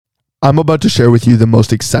I'm about to share with you the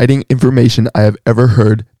most exciting information I have ever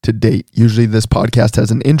heard to date. Usually this podcast has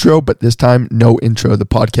an intro, but this time, no intro. The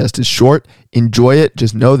podcast is short. Enjoy it.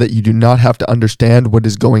 Just know that you do not have to understand what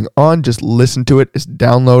is going on. Just listen to it. It's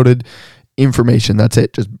downloaded information. That's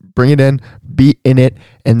it. Just bring it in, be in it,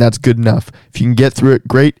 and that's good enough. If you can get through it,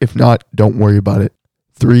 great. If not, don't worry about it.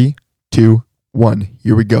 3, 2, 1.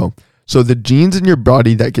 Here we go. So the genes in your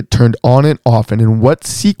body that get turned on and off and in what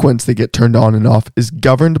sequence they get turned on and off is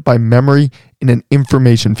governed by memory in an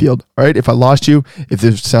information field. All right. If I lost you, if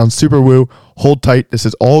this sounds super woo, hold tight. This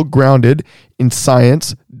is all grounded in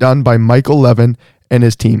science done by Michael Levin and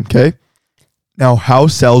his team. Okay. Now, how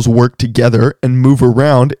cells work together and move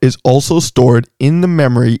around is also stored in the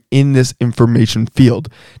memory in this information field.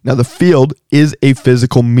 Now, the field is a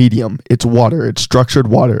physical medium. It's water. It's structured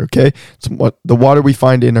water, okay? It's what the water we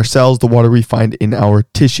find in our cells, the water we find in our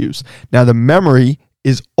tissues. Now, the memory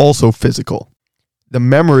is also physical. The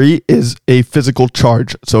memory is a physical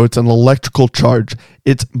charge, so it's an electrical charge.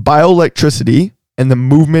 It's bioelectricity and the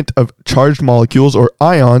movement of charged molecules or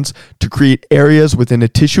ions to create areas within a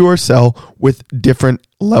tissue or cell with different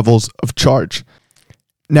levels of charge.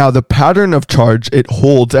 Now, the pattern of charge it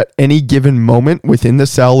holds at any given moment within the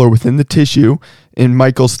cell or within the tissue, in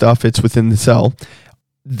Michael's stuff, it's within the cell,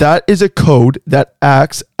 that is a code that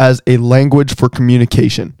acts as a language for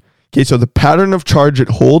communication. Okay, so the pattern of charge it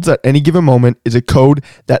holds at any given moment is a code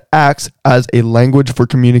that acts as a language for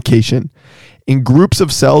communication. In groups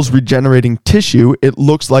of cells regenerating tissue, it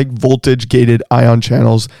looks like voltage-gated ion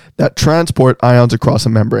channels that transport ions across a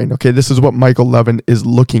membrane. Okay, this is what Michael Levin is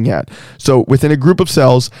looking at. So within a group of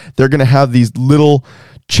cells, they're going to have these little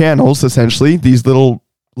channels, essentially, these little,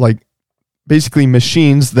 like, basically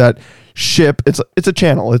machines that ship. It's a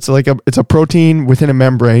channel. It's a protein within a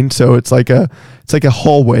membrane. So it's like a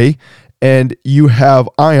hallway, and you have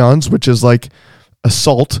ions, which is like a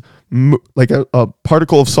salt, like a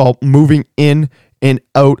particle of salt moving in and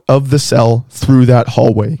out of the cell through that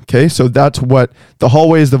hallway. Okay, so that's what the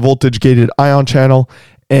hallway is, the voltage-gated ion channel,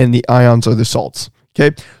 and the ions are the salts.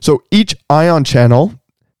 Okay, so each ion channel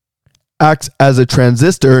acts as a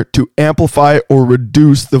transistor to amplify or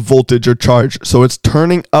reduce the voltage or charge. So it's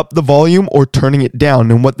turning up the volume or turning it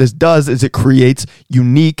down. And what this does is it creates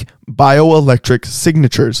unique bioelectric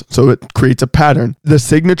signatures. So it creates a pattern. The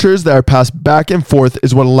signatures that are passed back and forth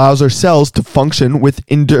is what allows our cells to function with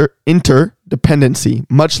interdependency,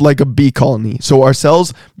 much like a bee colony. So our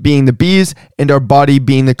cells being the bees and our body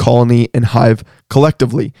being the colony and hive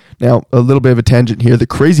collectively. Now, a little bit of a tangent here. The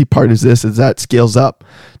crazy part is that scales up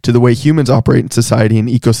to the way humans operate in society and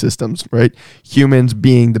ecosystems, right? Humans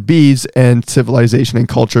being the bees and civilization and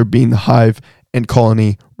culture being the hive and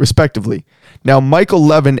colony, respectively. Now, Michael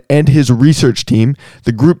Levin and his research team,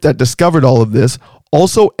 the group that discovered all of this,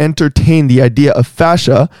 also entertained the idea of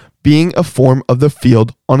fascia being a form of the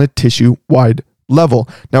field on a tissue-wide level.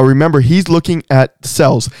 Now, remember, he's looking at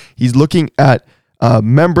cells. He's looking at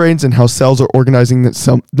membranes and how cells are organizing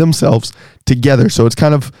themselves together. So it's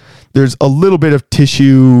kind of, there's a little bit of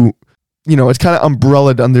tissue, it's kind of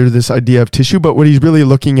umbrellaed under this idea of tissue, but what he's really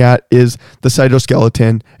looking at is the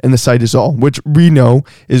cytoskeleton and the cytosol, which we know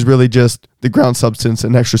is really just the ground substance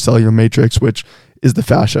and extracellular matrix, which is the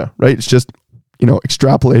fascia, right? It's just,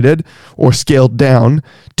 extrapolated or scaled down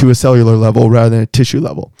to a cellular level rather than a tissue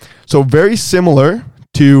level. So very similar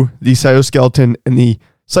to the cytoskeleton and the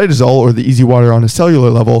cytosol or the easy water on a cellular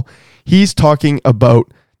level, he's talking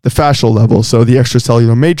about the fascial level, so the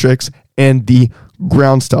extracellular matrix and the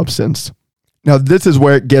ground substance. Now, this is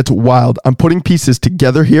where it gets wild. I'm putting pieces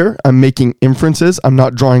together here. I'm making inferences. I'm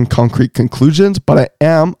not drawing concrete conclusions, but I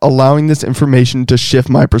am allowing this information to shift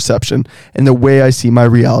my perception and the way I see my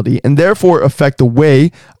reality, and therefore affect the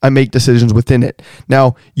way I make decisions within it.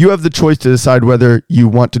 Now, you have the choice to decide whether you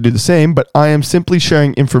want to do the same, but I am simply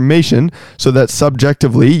sharing information so that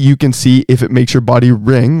subjectively you can see if it makes your body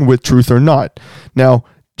ring with truth or not. Now,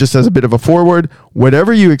 just as a bit of a forward,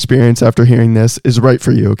 whatever you experience after hearing this is right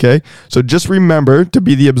for you, okay? So just remember to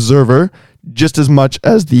be the observer just as much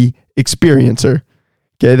as the experiencer,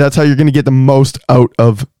 okay? That's how you're going to get the most out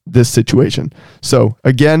of this situation. So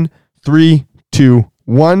again, 3, 2,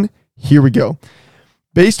 1, here we go.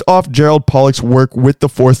 Based off Gerald Pollack's work with the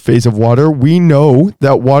fourth phase of water, we know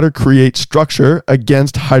that water creates structure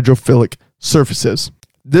against hydrophilic surfaces.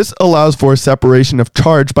 This allows for a separation of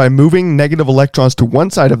charge by moving negative electrons to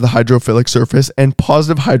one side of the hydrophilic surface and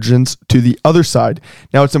positive hydrogens to the other side.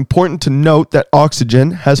 Now, it's important to note that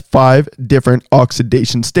oxygen has 5 different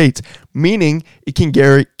oxidation states, meaning it can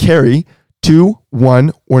carry 2,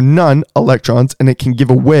 1, or none electrons, and it can give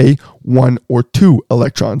away 1 or 2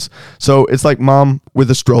 electrons. So it's like mom with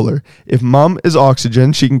a stroller. If mom is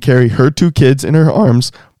oxygen, she can carry her 2 kids in her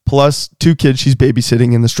arms plus 2 kids she's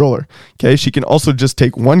babysitting in the stroller. Okay, she can also just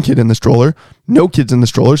take 1 kid in the stroller, no kids in the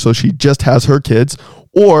stroller, so she just has her kids,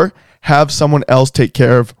 or have someone else take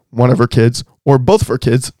care of one of her kids or both of her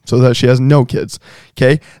kids so that she has no kids.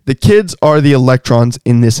 Okay, the kids are the electrons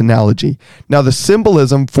in this analogy. Now, the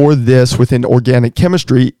symbolism for this within organic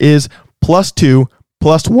chemistry is +2,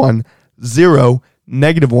 +1, 0,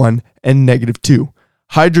 -1, and -2.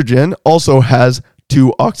 Hydrogen also has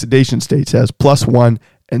 2 oxidation states, as +1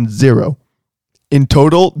 and 0. In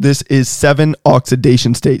total, this is 7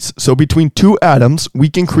 oxidation states. So between 2 atoms, we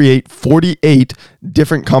can create 48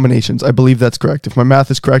 different combinations. I believe that's correct. If my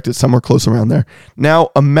math is correct, it's somewhere close around there. Now,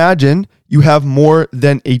 imagine you have more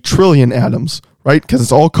than 1 trillion atoms, right? Because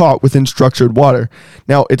it's all caught within structured water.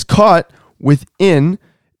 Now, it's caught within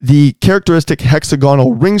the characteristic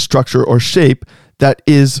hexagonal ring structure or shape that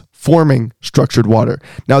is forming structured water.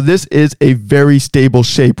 Now, this is a very stable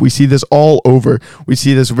shape. We see this all over. We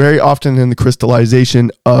see this very often in the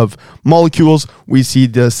crystallization of molecules. We see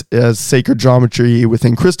this as sacred geometry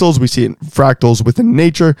within crystals. We see it in fractals within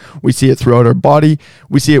nature. We see it throughout our body.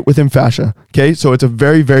 We see it within fascia. Okay, so it's a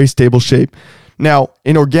very, very stable shape. Now,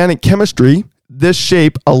 in organic chemistry, this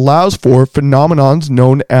shape allows for phenomenons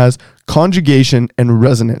known as conjugation and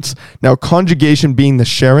resonance. Now, conjugation being the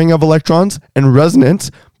sharing of electrons and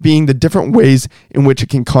resonance being the different ways in which it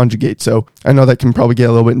can conjugate. So I know that can probably get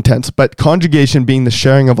a little bit intense, but conjugation being the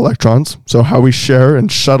sharing of electrons. So how we share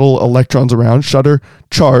and shuttle electrons around,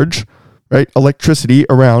 charge, right? Electricity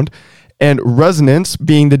around, and resonance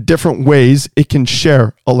being the different ways it can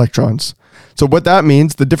share electrons. So what that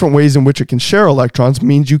means, the different ways in which it can share electrons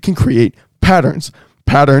means you can create patterns.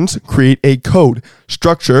 Patterns create a code.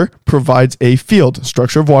 Structure provides a field.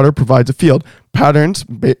 Structure of water provides a field. Patterns,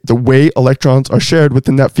 the way electrons are shared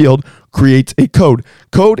within that field, creates a code.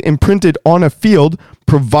 Code imprinted on a field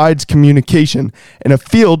provides communication. And a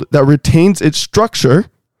field that retains its structure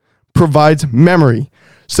provides memory.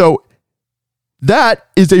 So that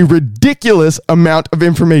is a ridiculous amount of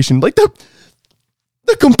information. Like the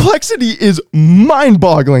complexity is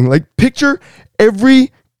mind-boggling. Like, picture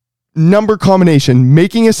every number combination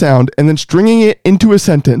making a sound and then stringing it into a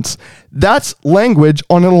sentence. That's language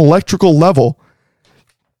on an electrical level.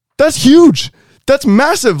 That's huge. That's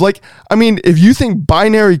massive. Like, I mean, if you think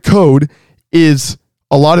binary code is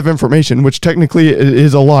a lot of information, which technically it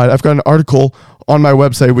is a lot. I've got an article on my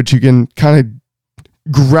website which you can kind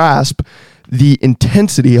of grasp the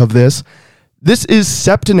intensity of this. This is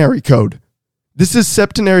septenary code. This is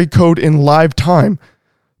septenary code in live time.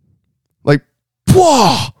 Like,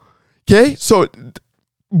 whoa! Okay, so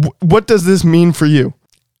what does this mean for you?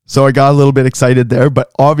 So I got a little bit excited there,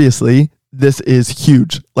 but obviously this is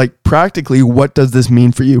huge. Like, practically, what does this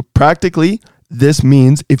mean for you? Practically, this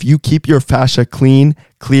means if you keep your fascia clean,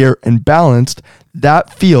 clear, and balanced,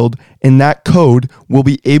 that field and that code will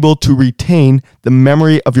be able to retain the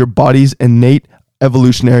memory of your body's innate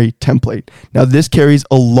evolutionary template. Now, this carries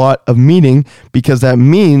a lot of meaning because that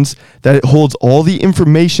means that it holds all the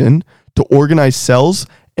information to organize cells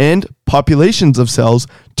and populations of cells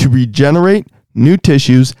to regenerate new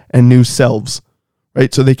tissues and new selves,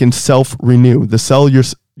 right? So they can self-renew. The cell,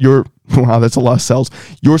 wow, that's a lot of cells.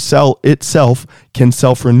 Your cell itself can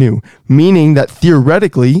self-renew, meaning that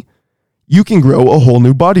theoretically, you can grow a whole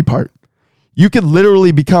new body part. You could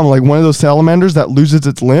literally become like one of those salamanders that loses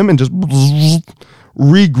its limb and just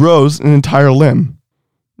regrows an entire limb.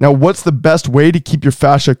 Now, what's the best way to keep your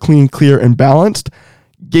fascia clean, clear, and balanced?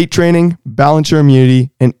 Gait training, balance your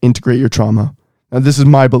immunity, and integrate your trauma. Now, this is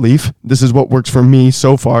my belief. This is what works for me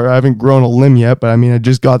so far. I haven't grown a limb yet, but I mean, I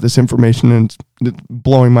just got this information and it's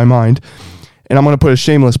blowing my mind. And I'm going to put a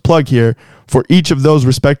shameless plug here. For each of those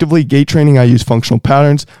respectively, gait training, I use functional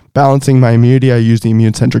patterns. Balancing my immunity, I use the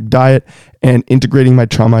immune-centric diet. And integrating my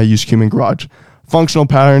trauma, I use Human Garage. Functional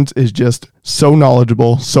patterns is just so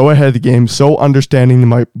knowledgeable, so ahead of the game, so understanding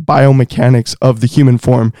the biomechanics of the human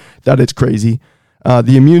form that it's crazy.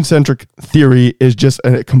 The immune-centric theory is just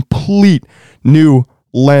a complete new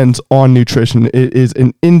lens on nutrition. It is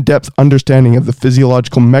an in-depth understanding of the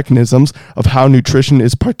physiological mechanisms of how nutrition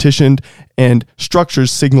is partitioned and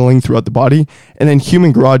structures signaling throughout the body. And then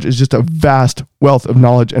Human Garage is just a vast wealth of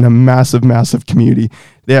knowledge and a massive, massive community.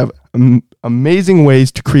 They have amazing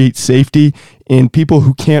ways to create safety in people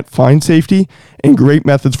who can't find safety and great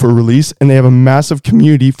methods for release. And they have a massive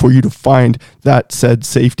community for you to find that said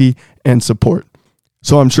safety and support.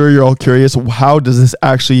 So I'm sure you're all curious, how does this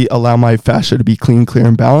actually allow my fascia to be clean, clear,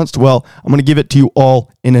 and balanced? Well, I'm going to give it to you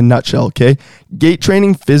all in a nutshell, okay? Gait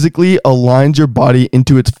training physically aligns your body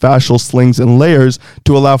into its fascial slings and layers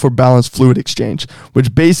to allow for balanced fluid exchange,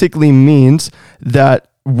 which basically means that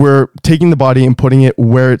we're taking the body and putting it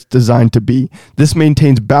where it's designed to be. This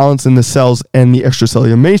maintains balance in the cells and the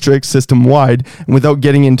extracellular matrix system-wide, and without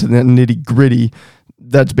getting into the nitty-gritty,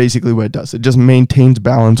 that's basically what it does. It just maintains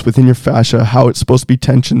balance within your fascia, how it's supposed to be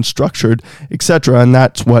tension structured, etc. And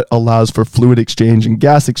that's what allows for fluid exchange and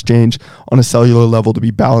gas exchange on a cellular level to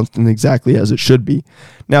be balanced and exactly as it should be.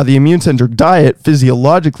 Now, the immune-centric diet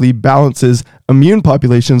physiologically balances immune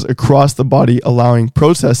populations across the body, allowing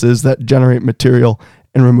processes that generate material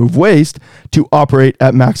and remove waste to operate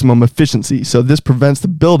at maximum efficiency. So this prevents the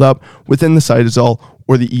buildup within the cytosol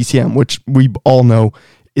or the ECM, which we all know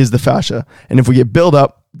is the fascia. And if we get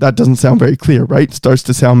buildup, that doesn't sound very clear, right? It starts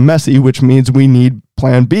to sound messy, which means we need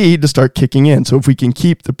plan B to start kicking in. So if we can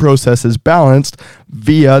keep the processes balanced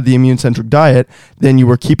via the immune-centric diet, then you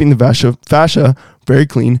are keeping the fascia very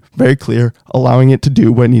clean, very clear, allowing it to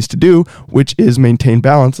do what it needs to do, which is maintain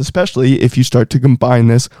balance, especially if you start to combine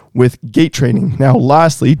this with gait training. Now,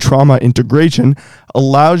 lastly, trauma integration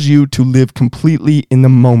allows you to live completely in the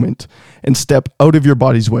moment and step out of your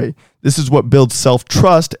body's way. This is what builds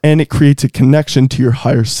self-trust, and it creates a connection to your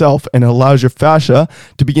higher self and allows your fascia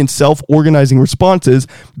to begin self-organizing responses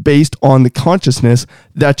based on the consciousness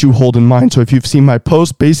that you hold in mind. So if you've seen my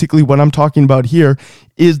post, basically what I'm talking about here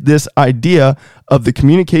is this idea of the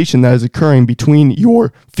communication that is occurring between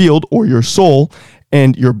your field or your soul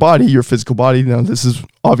and your body, your physical body. Now, this is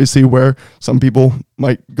obviously where some people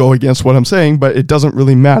might go against what I'm saying, but it doesn't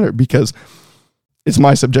really matter because it's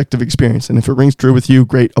my subjective experience. And if it rings true with you,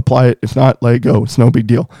 great, apply it. If not, let it go. It's no big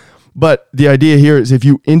deal. But the idea here is if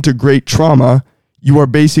you integrate trauma, you are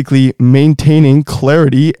basically maintaining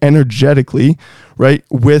clarity energetically, right?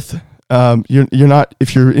 With, you're not,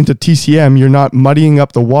 if you're into TCM, you're not muddying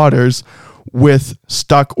up the waters with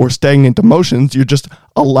stuck or stagnant emotions. You're just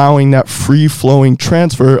allowing that free-flowing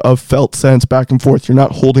transfer of felt sense back and forth. You're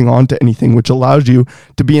not holding on to anything, which allows you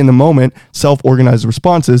to be in the moment, self-organized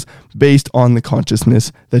responses based on the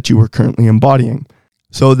consciousness that you are currently embodying.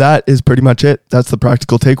 So that is pretty much it. That's the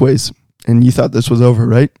practical takeaways. And you thought this was over,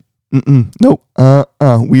 right? Nope.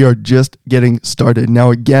 We are just getting started. Now,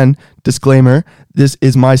 again, disclaimer, this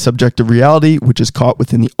is my subjective reality, which is caught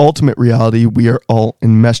within the ultimate reality we are all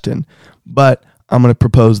enmeshed in. But I'm going to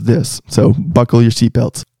propose this, so buckle your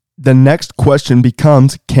seatbelts. The next question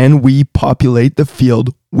becomes, can we populate the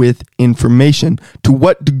field with information? To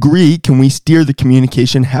what degree can we steer the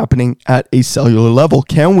communication happening at a cellular level?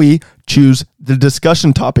 Can we choose the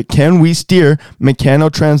discussion topic? Can we steer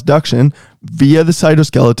mechanotransduction via the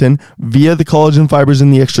cytoskeleton, via the collagen fibers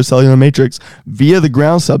in the extracellular matrix, via the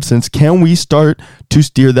ground substance? Can we start to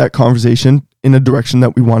steer that conversation in a direction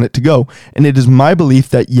that we want it to go? And it is my belief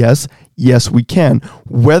that yes, we can.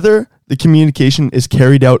 Whether the communication is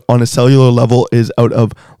carried out on a cellular level is out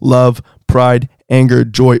of love, pride, anger,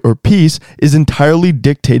 joy, or peace is entirely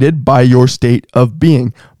dictated by your state of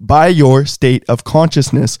being, by your state of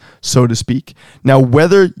consciousness, so to speak. Now,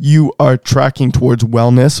 whether you are tracking towards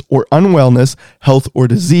wellness or unwellness, health or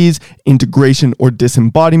disease, integration or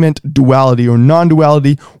disembodiment, duality or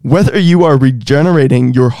non-duality, whether you are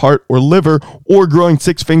regenerating your heart or liver or growing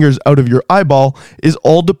 6 fingers out of your eyeball is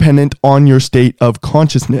all dependent on your state of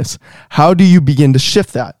consciousness. How do you begin to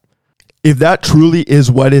shift that? If that truly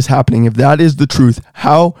is what is happening, if that is the truth,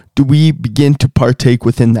 how do we begin to partake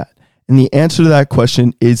within that? And the answer to that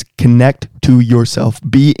question is connect to yourself.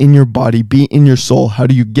 Be in your body, be in your soul. How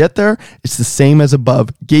do you get there? It's the same as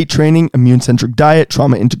above. Gait training, immune-centric diet,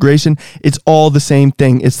 trauma integration, it's all the same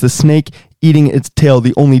thing. It's the snake eating its tail.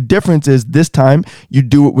 The only difference is this time you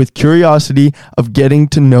do it with curiosity of getting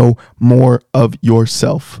to know more of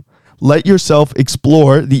yourself. Let yourself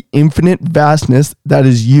explore the infinite vastness that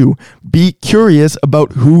is you. Be curious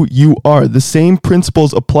about who you are. The same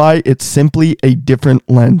principles apply. It's simply a different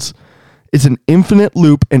lens. It's an infinite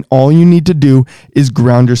loop, and all you need to do is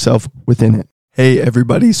ground yourself within it. Hey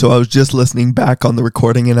everybody, so I was just listening back on the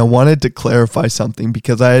recording and I wanted to clarify something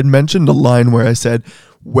because I had mentioned a line where I said,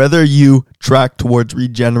 whether you track towards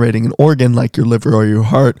regenerating an organ like your liver or your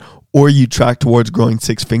heart, or you track towards growing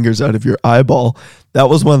 6 fingers out of your eyeball, that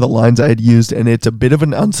was one of the lines I had used, and it's a bit of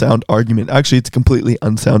an unsound argument. Actually, it's a completely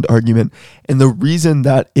unsound argument. And the reason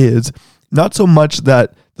that is not so much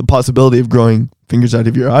that the possibility of growing fingers out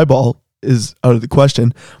of your eyeball is out of the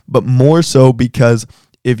question, but more so because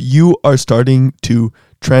if you are starting to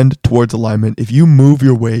trend towards alignment, if you move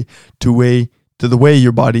your way to a to the way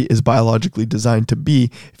your body is biologically designed to be,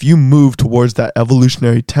 if you move towards that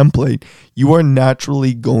evolutionary template, you are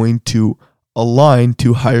naturally going to align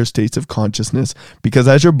to higher states of consciousness, because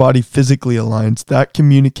as your body physically aligns, that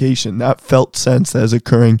communication, that felt sense that is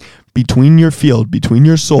occurring between your field, between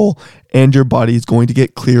your soul and your body, is going to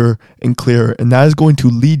get clearer and clearer, and that is going to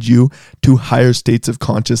lead you to higher states of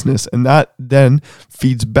consciousness, and that then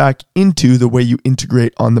feeds back into the way you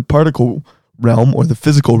integrate on the particle realm or the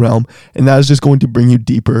physical realm, and that is just going to bring you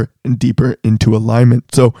deeper and deeper into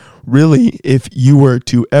alignment. So really, if you were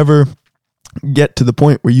to ever get to the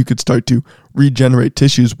point where you could start to regenerate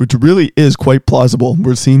tissues, which really is quite plausible,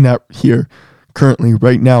 we're seeing that here currently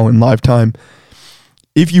right now in live time.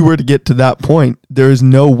 If you were to get to that point, there is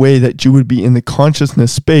no way that you would be in the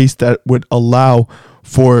consciousness space that would allow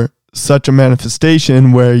for such a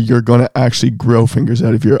manifestation where you're going to actually grow fingers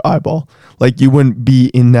out of your eyeball. Like, you wouldn't be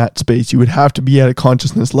in that space. You would have to be at a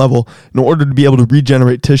consciousness level. In order to be able to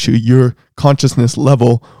regenerate tissue, your consciousness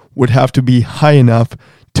level would have to be high enough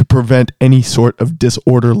to prevent any sort of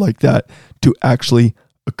disorder like that to actually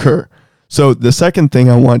occur. So the second thing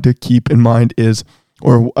I want to keep in mind is,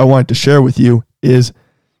 or I want to share with you, is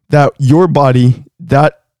that your body,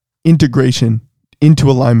 that integration into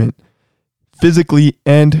alignment, physically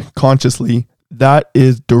and consciously, that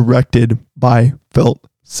is directed by felt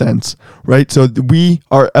sense, right? So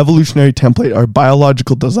our evolutionary template, our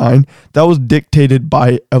biological design, that was dictated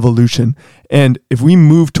by evolution. And if we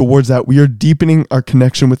move towards that, we are deepening our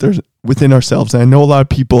connection within ourselves. And I know a lot of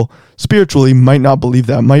people spiritually might not believe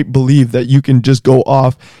that, might believe that you can just go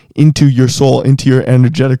off into your soul, into your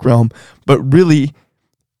energetic realm. But really,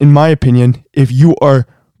 in my opinion, if you are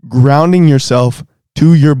grounding yourself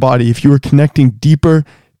to your body, if you are connecting deeper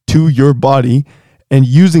to your body and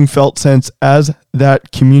using felt sense as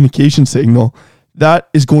that communication signal, that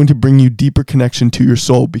is going to bring you deeper connection to your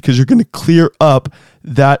soul, because you're going to clear up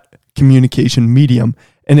that communication medium.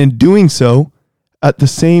 And in doing so, at the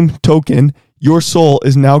same token, your soul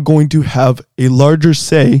is now going to have a larger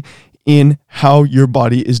say in how your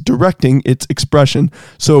body is directing its expression.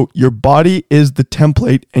 So your body is the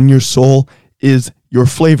template and your soul is your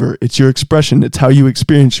flavor. It's your expression. It's how you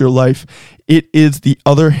experience your life. It is the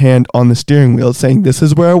other hand on the steering wheel saying, this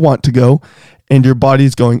is where I want to go. And your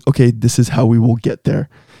body's going, okay, this is how we will get there.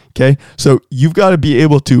 Okay. So you've got to be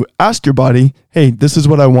able to ask your body, hey, this is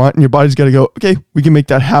what I want. And your body's got to go, okay, we can make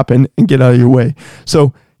that happen and get out of your way.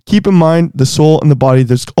 So keep in mind, the soul and the body,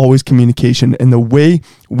 there's always communication. And the way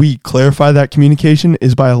we clarify that communication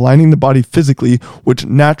is by aligning the body physically, which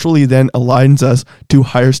naturally then aligns us to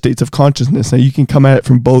higher states of consciousness. Now, you can come at it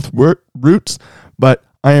from both routes, but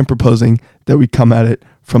I am proposing that we come at it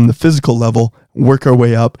from the physical level, work our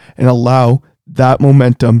way up, and allow that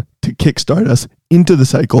momentum to kickstart us into the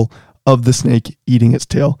cycle of the snake eating its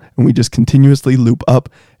tail. And we just continuously loop up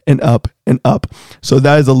and up and up. So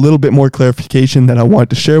that is a little bit more clarification that I want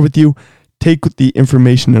to share with you. Take the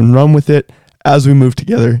information and run with it as we move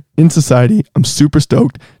together in society. I'm super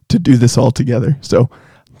stoked to do this all together. So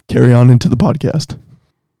carry on into the podcast.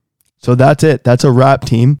 So that's it. That's a wrap,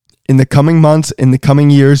 team. In the coming months, in the coming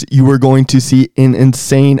years, you are going to see an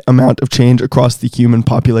insane amount of change across the human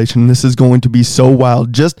population. This is going to be so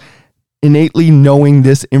wild. Just innately knowing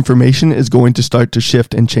this information is going to start to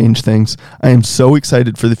shift and change things. I am so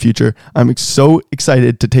excited for the future. I'm so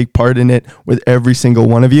excited to take part in it with every single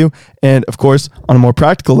one of you. And of course, on a more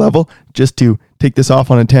practical level, just to take this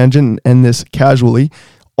off on a tangent and end this casually,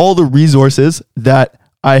 all the resources that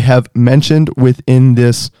I have mentioned within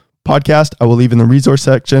this podcast, I will leave in the resource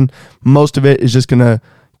section. Most of it is just going to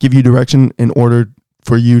give you direction in order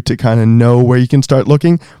for you to kind of know where you can start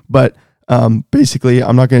looking. But basically,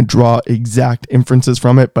 I'm not going to draw exact inferences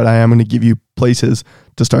from it, but I am going to give you places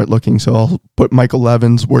to start looking. So I'll put Michael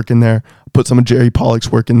Levin's work in there, put some of Jerry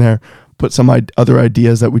Pollack's work in there, put some other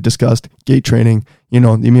ideas that we discussed, gait training, the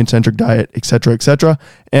immune-centric diet, etc., etc.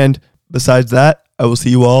 And besides that, I will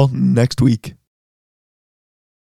see you all next week.